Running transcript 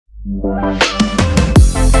On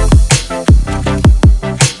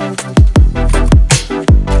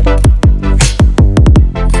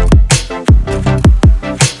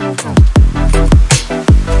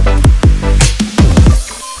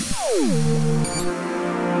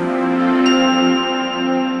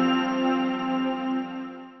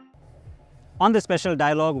this special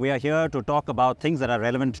dialogue, we are here to talk about things that are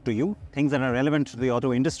relevant to you, things that are relevant to the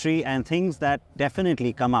auto industry, and things that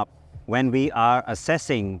definitely come up when we are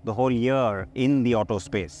assessing the whole year in the auto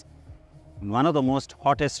space. One of the most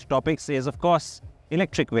hottest topics is, of course,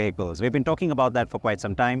 electric vehicles. We've been talking about that for quite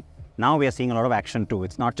some time. Now we are seeing a lot of action too.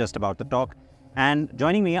 It's not just about the talk. And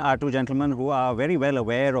joining me are two gentlemen who are very well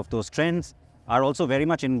aware of those trends, are also very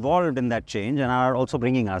much involved in that change, and are also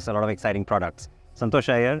bringing us a lot of exciting products.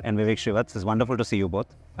 Santosh Iyer and Vivek, Srivatsa, it's wonderful to see you both.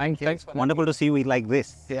 Thank you. Thanks for wonderful to see you like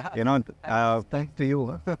this. Yeah. You know, thanks to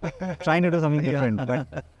you. Trying to do something different,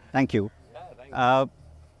 but thank you.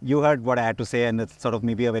 You heard what I had to say, and it's sort of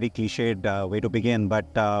maybe a very cliched way to begin. But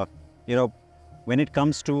you know, when it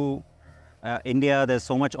comes to India, there's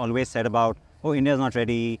so much always said about, oh, India's not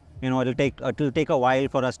ready. You know, it'll take a while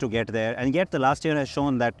for us to get there. And yet, the last year has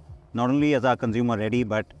shown that not only is our consumer ready,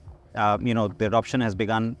 but you know, the adoption has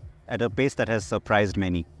begun at a pace that has surprised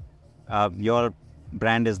many. Your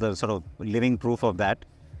brand is the sort of living proof of that.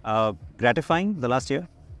 Gratifying the last year?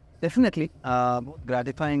 Definitely.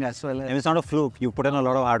 Gratifying as well. And it's not a fluke. You put in a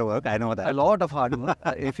lot of hard work. I know that. A lot of hard work.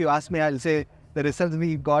 If you ask me, I'll say the results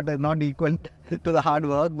we got are not equal to the hard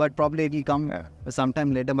work, but probably it will come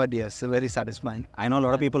sometime later. But yes, very satisfying. I know a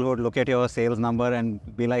lot of people who would look at your sales number and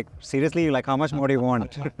be like, seriously, like how much more do you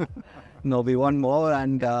want? No, we want more,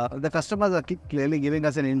 and the customers are clearly giving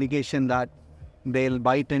us an indication that they'll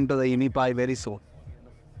bite into the EV pie very soon.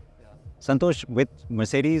 Santosh, with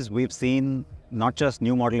Mercedes, we've seen not just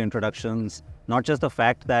new model introductions, not just the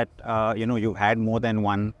fact that you know, you've had more than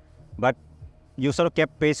one, but you sort of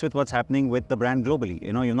kept pace with what's happening with the brand globally.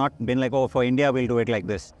 You know, you've not been like, oh, for India, we'll do it like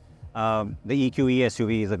this. The EQE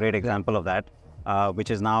SUV is a great example of that,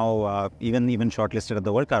 which is now even shortlisted at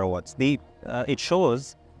the World Car Awards. It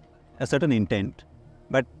shows a certain intent,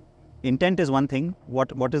 but intent is one thing.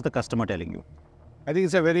 What is the customer telling you? I think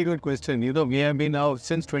it's a very good question. You know, we have been now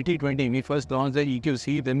since 2020, we first launched the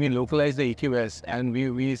EQC, then we localized the EQS, and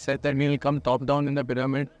we said that we will come top down in the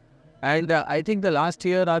pyramid. And I think the last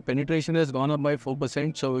year our penetration has gone up by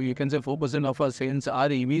 4%. So you can say 4% of our sales are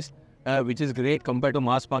EVs, which is great compared to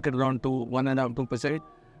mass market around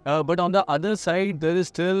 1.5–2%. But on the other side, there is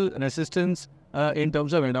still resistance in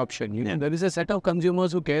terms of adoption. You know, there is a set of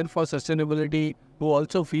consumers who care for sustainability, who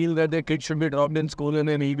also feel that their kids should be dropped in school in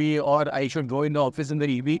an EV, or I should go in the office in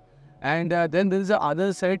the EV. And then there is the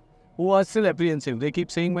other set who are still apprehensive. They keep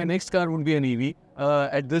saying my next car would be an EV.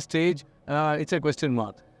 At this stage, it's a question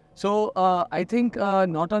mark. So I think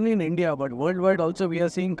not only in India, but worldwide also, we are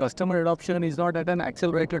seeing customer adoption is not at an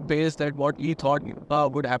accelerated pace that what we thought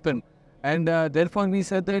would happen. And therefore, we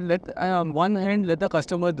said that on one hand, let the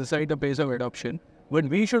customer decide the pace of adoption, but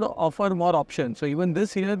we should offer more options. So even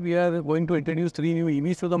this year, we are going to introduce 3 new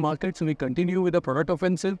EVs to the market. So we continue with the product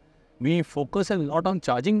offensive. We focus a lot on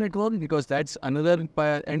charging network because that's another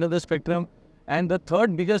end of the spectrum. And the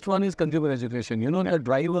third biggest one is consumer education. You know, the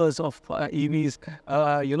drivers of EVs.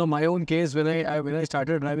 You know, my own case, when I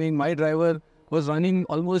started driving, my driver was running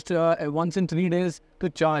almost once in 3 days to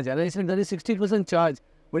charge. And I said, that is 60% charge.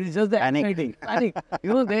 But it's just the panic. Panic.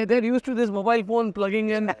 You know, they're used to this mobile phone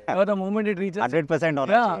plugging in the moment it reaches 100% on.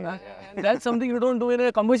 Yeah, that's something you don't do in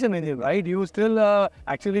a combustion engine, right? You still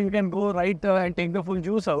actually you can go right and take the full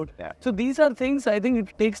juice out. Yeah. So these are things, I think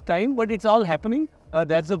it takes time, but it's all happening.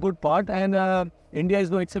 That's the good part, and India is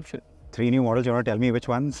no exception. 3 new models, you want to tell me which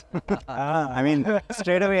ones? I mean,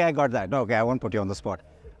 straight away I got that. No, okay, I won't put you on the spot.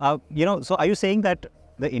 You know, so are you saying that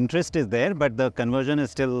the interest is there, but the conversion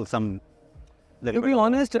is still some... To be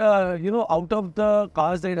honest, you know, out of the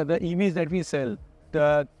cars the EVs that we sell,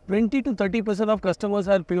 20 to 30% of customers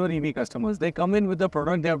are pure EV customers. They come in with the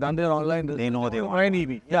product, they have done their online. They know they want buy an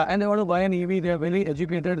EV. Yeah, and they want to buy an EV. They are very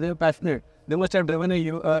educated. They are passionate. They must have driven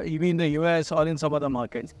a EV in the US or in some other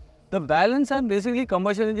markets. The balance are basically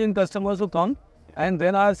combustion engine customers who come, and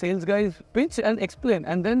then our sales guys pitch and explain,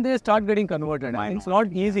 and then they start getting converted. It's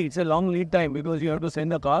not easy. It's a long lead time because you have to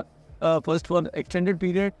send the car first for extended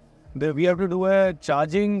period. We have to do a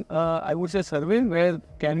charging, I would say, survey where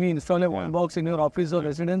can we install a one box in your office or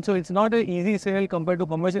residence. So it's not an easy sale compared to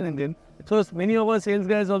combustion engine. So many of our sales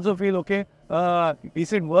guys also feel, okay,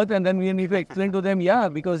 is it worth? And then we need to explain to them, yeah,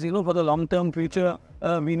 because, you know, for the long-term future,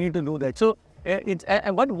 we need to do that. So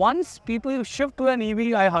but once people shift to an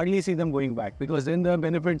EV, I hardly see them going back because then the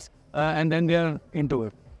benefits and then they are into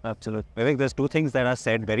it. Absolutely. Vivek, there's two things that are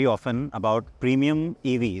said very often about premium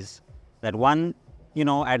EVs. That one,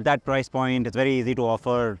 at that price point, it's very easy to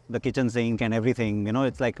offer the kitchen sink and everything.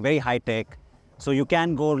 It's like very high tech. So you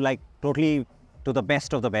can go like totally to the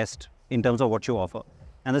best of the best in terms of what you offer.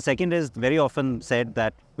 And the second is very often said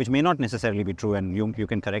that, which may not necessarily be true, and you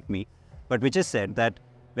can correct me, but which is said that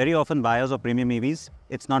very often buyers of premium EVs,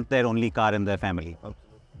 it's not their only car in their family.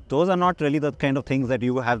 Those are not really the kind of things that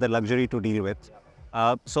you have the luxury to deal with.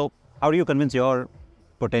 So how do you convince your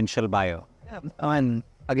potential buyer? Yeah, and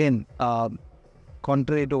again,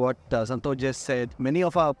 contrary to what Santosh just said, many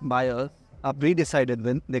of our buyers are pre-decided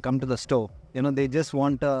when they come to the store. They just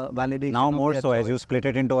want a validation. Now more so as you split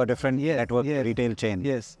it into a different network retail chain.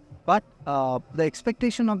 Yes. But the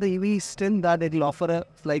expectation of the EV is still that it will offer a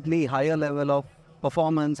slightly higher level of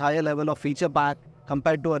performance, higher level of feature pack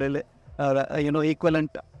compared to a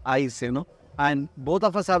equivalent ICE, And both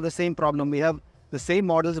of us have the same problem. We have the same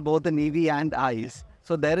models both in EV and ICE.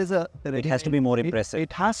 So there is it has to be more impressive.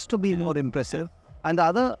 It has to be more impressive. And the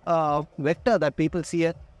other vector that people see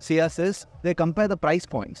us is they compare the price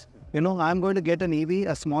points. I'm going to get an EV,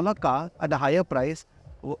 a smaller car at a higher price.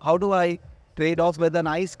 How do I trade off with an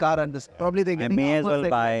ICE car? And this probably they may as well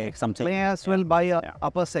buy something. May as well buy a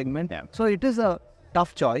upper segment. Yeah. So it is a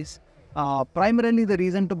tough choice. Primarily the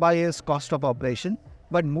reason to buy is cost of operation.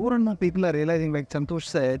 But more and more people are realizing, like Santosh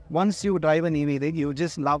said, once you drive an EV, you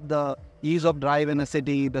just love the ease of drive in a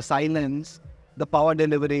city, the silence, the power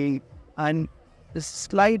delivery, and the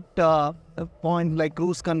slight point like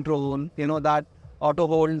cruise control, that auto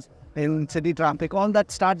holds in city traffic, all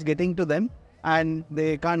that starts getting to them and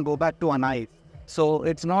they can't go back to an ICE. So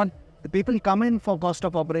it's not, the people come in for cost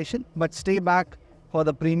of operation, but stay back for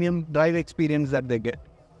the premium drive experience that they get.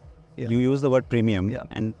 Yeah. You use the word premium,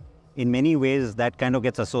 and in many ways that kind of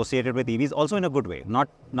gets associated with EVs, also in a good way, not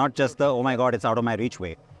just the, oh my God, it's out of my reach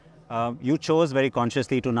way. You chose very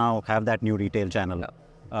consciously to now have that new retail channel.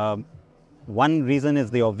 One reason is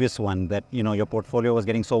the obvious one, that your portfolio was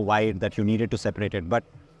getting so wide that you needed to separate it. But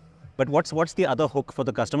what's the other hook for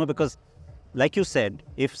the customer? Because like you said,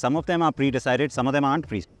 if some of them are pre-decided, some of them aren't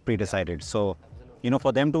pre-decided. So,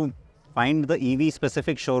 for them to find the EV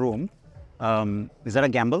specific showroom, is that a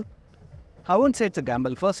gamble? I wouldn't say it's a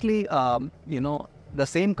gamble. Firstly, the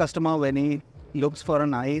same customer, when he looks for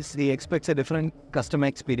an ICE, he expects a different customer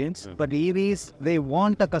experience. But EVs, they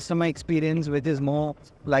want a customer experience which is more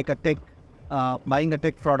like a tech, buying a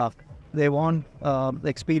tech product. They want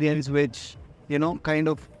experience which, kind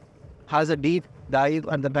of has a deep dive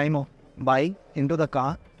at the time of buying into the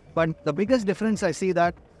car. But the biggest difference I see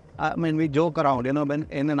that, we joke around, when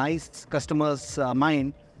in an ICE customer's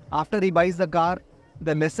mind, after he buys the car,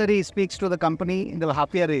 the lesser he speaks to the company, the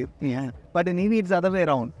happier he is. Yeah. But in EV, it's the other way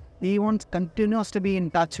around. He wants continuous to be in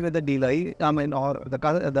touch with the dealer, or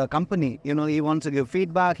the company. He wants to give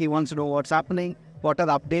feedback. He wants to know what's happening, what are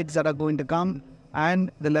the updates that are going to come,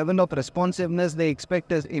 and the level of responsiveness they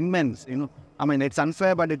expect is immense. It's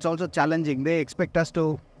unfair, but it's also challenging. They expect us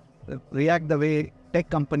to react the way tech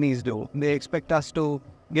companies do. They expect us to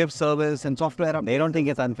give service and software updates. They don't think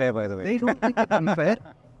it's unfair, by the way. They don't think it's unfair.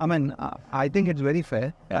 I think it's very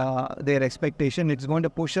fair. Their expectation, it's going to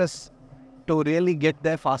push us to really get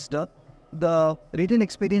there faster. The retail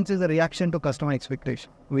experience is a reaction to customer expectation.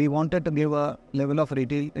 We wanted to give a level of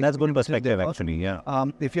retail. That's good perspective, actually. Yeah.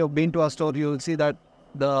 If you've been to our store, you will see that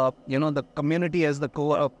the community as the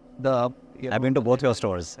core of the. I've been to both your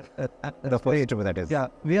stores. The first two, that is. Yeah,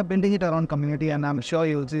 we are building it around community, and I'm sure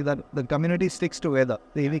you'll see that the community sticks together.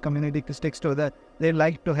 The EV community sticks together. They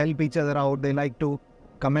like to help each other out. They like to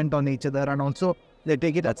comment on each other, and also they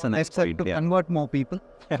take it as a nice point, to convert more people.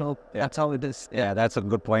 So that's how it is. Yeah, that's a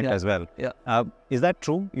good point as well. Yeah. Is that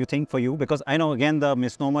true, you think, for you? Because I know, again, the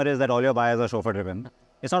misnomer is that all your buyers are chauffeur-driven.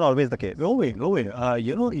 It's not always the case. No way.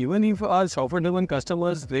 Even if our chauffeur-driven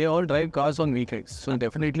customers, they all drive cars on weekends. So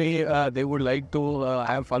definitely they would like to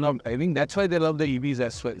have fun of driving. That's why they love the EVs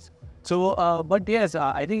as well. So, but yes,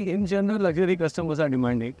 I think in general, luxury customers are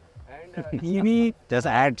demanding. EV just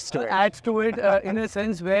adds to it. In a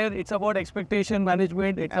sense where it's about expectation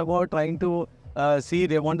management. It's about trying to see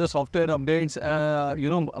they want the software updates,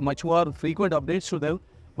 much more frequent updates to them.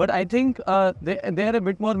 But I think they are a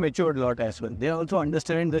bit more matured lot as well. They also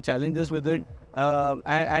understand the challenges with it,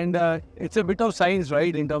 and it's a bit of science,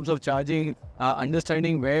 right, in terms of charging,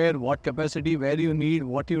 understanding where, what capacity, where you need,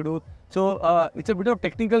 what you do. So it's a bit of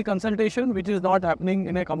technical consultation, which is not happening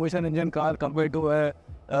in a combustion engine car compared to a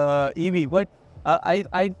EV. But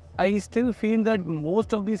I still feel that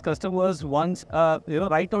most of these customers once,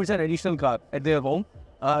 right now it's an additional car at their home.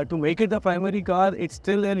 To make it the primary car, it's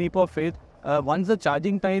still a leap of faith. once the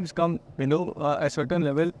charging times come below a certain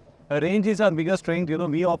level, range is our biggest strength.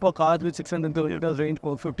 We offer cars with 600 kilometers range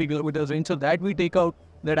or 50 kilometers range, so that we take out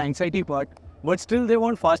that anxiety part. But still, they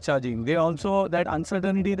want fast charging. They also that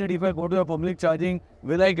uncertainty that if I go to a public charging,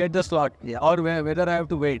 will I get the slot, or whether I have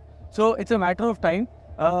to wait. So it's a matter of time.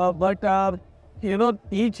 But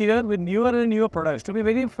each year with newer and newer products. To be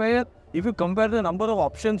very fair, if you compare the number of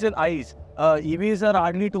options in ICE, EVs are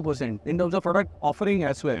hardly 2% in terms of product offering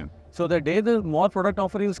as well. So the day the more product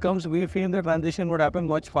offerings comes, we feel the transition would happen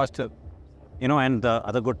much faster. And the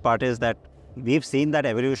other good part is that we've seen that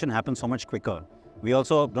evolution happen so much quicker. We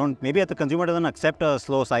also don't, maybe the consumer doesn't accept a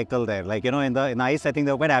slow cycle there. Like, in ICE, I think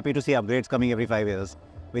they're quite happy to see upgrades coming every 5 years.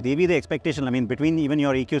 With EV, the expectation, between even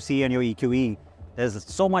your EQC and your EQE, there's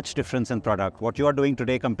so much difference in product. What you are doing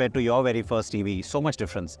today compared to your very first EV, so much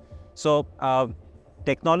difference. So,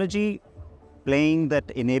 technology playing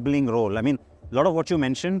that enabling role. A lot of what you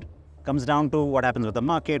mentioned comes down to what happens with the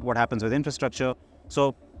market, what happens with infrastructure.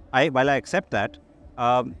 So, while I accept that,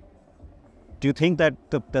 do you think that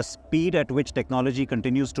the speed at which technology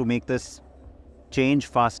continues to make this change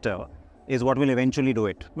faster is what will eventually do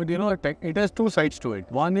it? But it has two sides to it.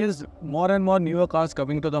 One is more and more newer cars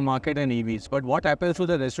coming to the market and EVs. But what happens to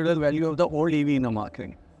the residual value of the old EV in the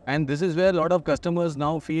market? And this is where a lot of customers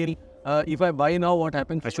now feel, if I buy now, what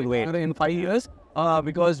happens in 5 years?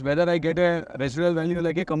 Because whether I get a residual value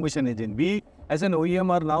like a combustion engine. We as an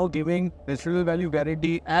OEM are now giving residual value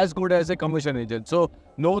guarantee as good as a combustion engine. So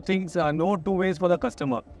no two ways for the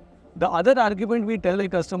customer. The other argument we tell a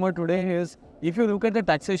customer today is, if you look at the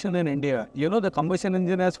taxation in India, the combustion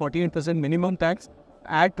engine has 48% minimum tax,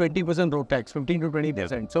 add 20% road tax, 15 to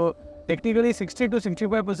 20%. So technically 60 to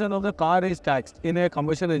 65% of the car is taxed in a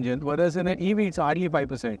combustion engine, whereas in an EV it's hardly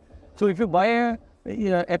 5%. So if you buy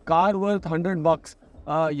a car worth $100,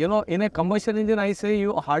 in a combustion engine, I say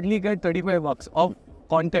you hardly get $35 of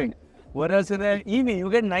content. Whereas in an EV,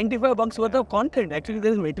 you get $95 worth of content. Actually,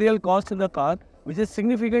 there is material cost in the car, which is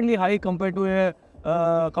significantly high compared to a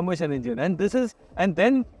combustion engine. And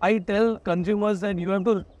then I tell consumers that you have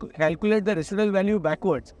to calculate the residual value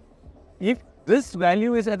backwards. If this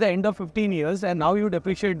value is at the end of 15 years, and now you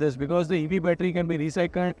depreciate this because the EV battery can be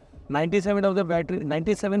recycled, 97% of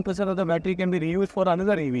the battery can be reused for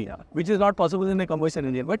another EV, which is not possible in a combustion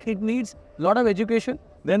engine. But it needs a lot of education.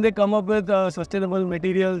 Then they come up with sustainable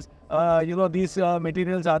materials. These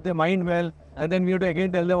materials are they mined well, and then we have to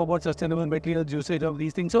again tell them about sustainable materials, usage of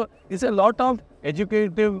these things. So it's a lot of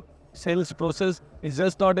educative sales process. It's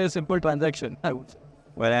just not a simple transaction, I would say.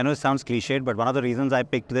 Well, I know it sounds cliched, but one of the reasons I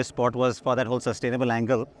picked this spot was for that whole sustainable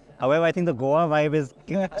angle. However, I think the Goa vibe is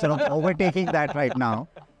sort of overtaking that right now.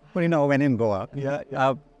 But when in Goa,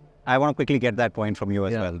 I want to quickly get that point from you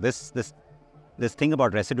as well. This thing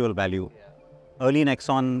about residual value. Early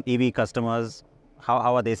Nexon EV customers,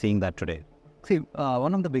 how are they seeing that today? See,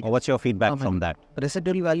 one of the biggest... What's your feedback from that?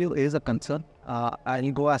 Residual value is a concern.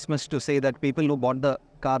 I'll go as much to say that people who bought the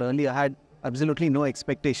car earlier had absolutely no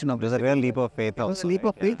expectation of... There's a real leap of faith. It was a leap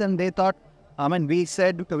of faith, and they thought, we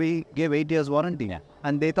said we gave 8 years warranty,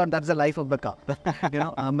 and they thought that's the life of the car.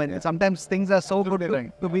 Sometimes things are so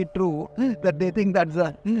good to be true that they think that's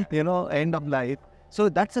the end of life. So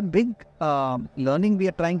that's a big learning we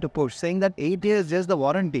are trying to push, saying that 8 years is just the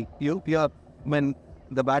warranty. When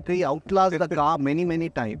the battery outlasts the car many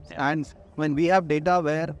times, and when we have data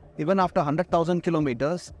where even after 100,000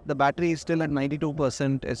 kilometers, the battery is still at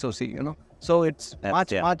 92% SOC. So it's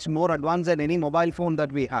much more advanced than any mobile phone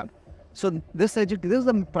that we have. So this is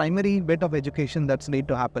the primary bit of education that's need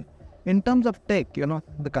to happen. In terms of tech,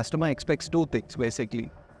 the customer expects two things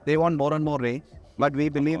basically. They want more and more range, but we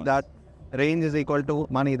believe that range is equal to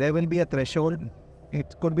money. There will be a threshold.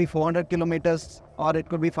 It could be 400 kilometers or it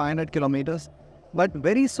could be 500 kilometers. But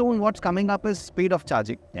very soon what's coming up is speed of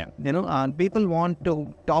charging. And people want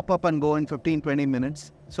to top up and go in 15-20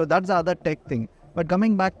 minutes. So that's the other tech thing. But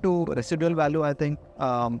coming back to residual value, I think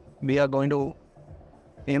we are going to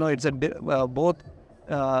it's a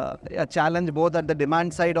challenge both at the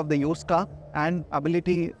demand side of the used car and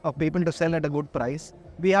ability of people to sell at a good price.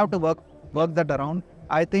 We have to work that around.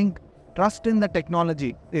 I think trust in the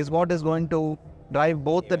technology is what is going to drive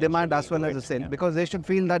both the demand as well as the sale, because they should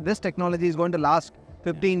feel that this technology is going to last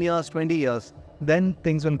 15 years, 20 years. Then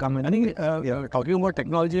things will come in. I think talking about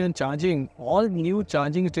technology and charging, all new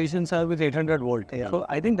charging stations are with 800 volt. So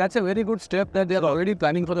I think that's a very good step that they are already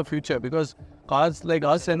planning for the future, because cars like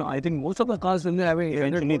us, and I think most of the cars will be having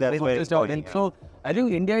 800 volt. So I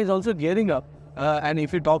think India is also gearing up. And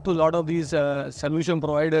if you talk to a lot of these solution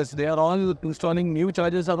providers, they are all installing new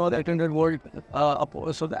chargers around 800 volt.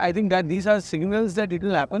 So I think that these are signals that it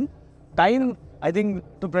will happen. Time I think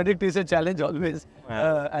to predict is a challenge always.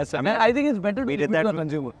 I think it's better to we give did it that to a with-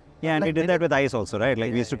 consumer. Yeah, and we did that with ice also, right?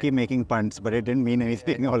 Like we used to keep making punts, but it didn't mean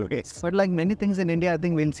anything always. But like many things in India, I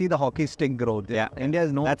think we'll see the hockey stick growth. Yeah. India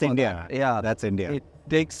is known That's for India. that. Yeah, That's India. It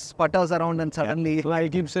takes sputters around and suddenly. So I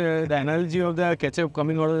keep saying the analogy of the ketchup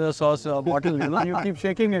coming out of the sauce bottle. You keep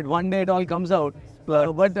shaking it. One day it all comes out.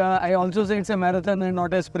 But I also say it's a marathon and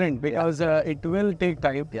not a sprint because it will take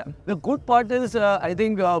time. Yeah. The good part is I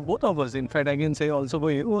think both of us, in fact, I can say also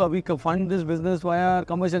for you, we can fund this business via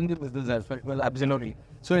commercial engine business as well. Well, absolutely.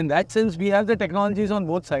 So in that sense, we have the technologies on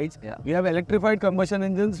both sides. Yeah. We have electrified combustion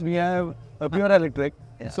engines. We have pure electric.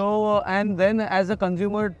 Yeah. So, and then as a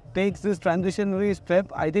consumer takes this transitionary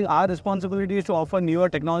step, I think our responsibility is to offer newer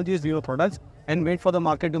technologies, newer products, and wait for the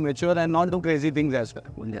market to mature and not do crazy things as well.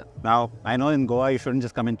 Yeah. Now, I know in Goa you shouldn't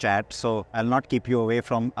just come and chat, so I'll not keep you away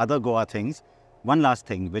from other Goa things. One last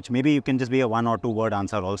thing, which maybe you can just be a 1 or 2 word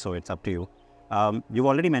answer also, it's up to you. You've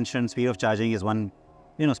already mentioned speed of charging is one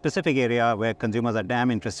specific area where consumers are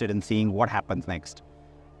damn interested in seeing what happens next.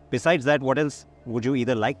 Besides that, what else would you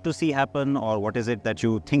either like to see happen or what is it that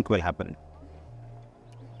you think will happen?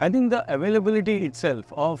 I think the availability itself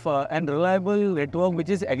of and reliable network which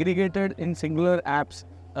is aggregated in singular apps.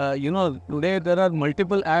 Today there are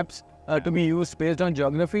multiple apps to be used based on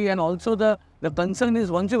geography, and also the concern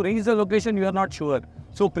is once you reach the location you are not sure.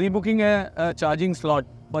 So pre-booking a charging slot,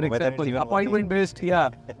 for Whether example, it's even appointment based, yeah.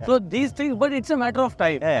 So these things, but it's a matter of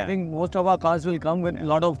time. Yeah. I think most of our cars will come with a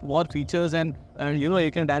lot of more features and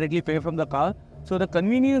you can directly pay from the car. So the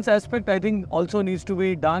convenience aspect, I think, also needs to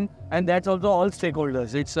be done, and that's also all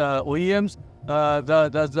stakeholders. It's OEMs,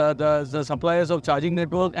 the suppliers of charging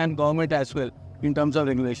network, and government as well in terms of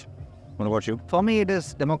regulation. What about you? For me, it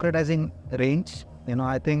is democratizing range.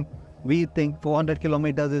 I think we think 400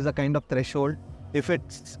 kilometers is a kind of threshold. If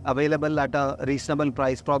it's available at a reasonable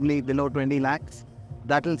price, probably below 20 lakhs,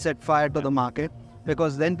 that will set fire to the market,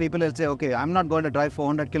 because then people will say, okay, I'm not going to drive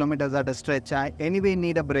 400 kilometers at a stretch. I anyway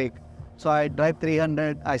need a break. So I drive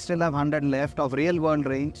 300, I still have 100 left of real world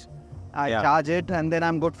range. I charge it and then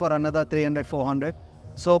I'm good for another 300, 400.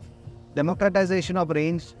 So democratization of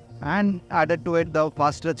range, and added to it the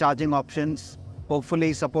faster charging options,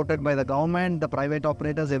 hopefully supported by the government, the private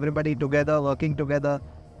operators, everybody together, working together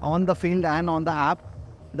on the field and on the app.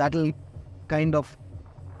 That will kind of,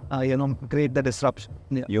 create the disruption.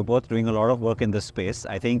 Yeah. You're both doing a lot of work in this space.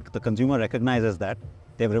 I think the consumer recognizes that.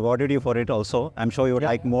 They've rewarded you for it also. I'm sure you would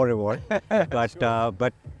like more reward.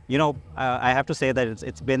 But I have to say that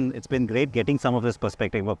it's been great getting some of this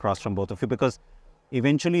perspective across from both of you, because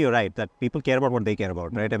eventually you're right that people care about what they care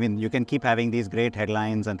about, right? I mean, you can keep having these great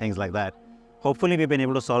headlines and things like that. Hopefully we've been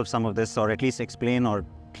able to solve some of this, or at least explain or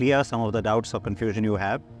clear some of the doubts or confusion you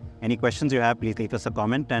have. Any questions you have, please leave us a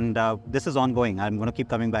comment. And this is ongoing. I'm going to keep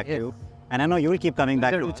coming back to you. And I know you will keep coming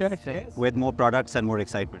back to us with more products and more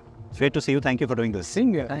excitement. It's great to see you. Thank you for doing this.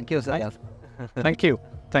 Thank you, sir. Thank you.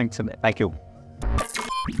 Thanks, Amit. Thank you.